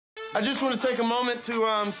I just want to take a moment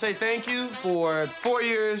to say thank you for 4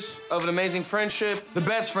 years of an amazing friendship. The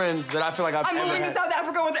best friends that I feel like I've ever had. I'm moving to South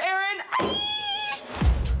Africa with Aaron.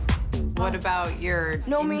 What about your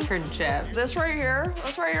internship? This right here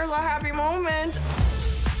is a happy moment.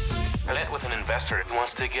 I met with an investor who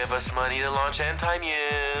wants to give us money to launch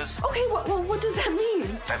Anti-Muse. Okay, what does that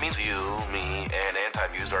mean? That means you, me, and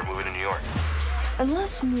Anti-Muse are moving to New York.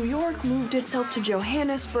 Unless New York moved itself to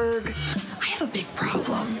Johannesburg, I have a big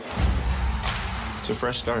problem. It's a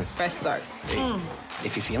fresh start. Fresh starts.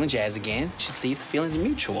 If you're feeling jazz again, you should see if the feelings are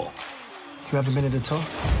mutual. You have a minute to talk?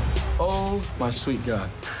 Oh, my sweet God.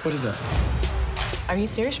 What is that? Are you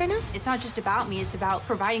serious right now? It's not just about me, it's about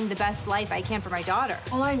providing the best life I can for my daughter.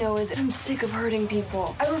 All I know is I'm sick of hurting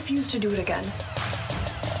people. I refuse to do it again.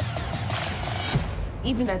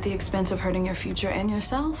 Even at the expense of hurting your future and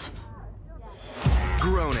yourself.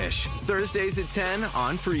 Grownish, Thursdays at 10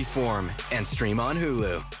 on Freeform and stream on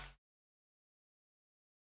Hulu.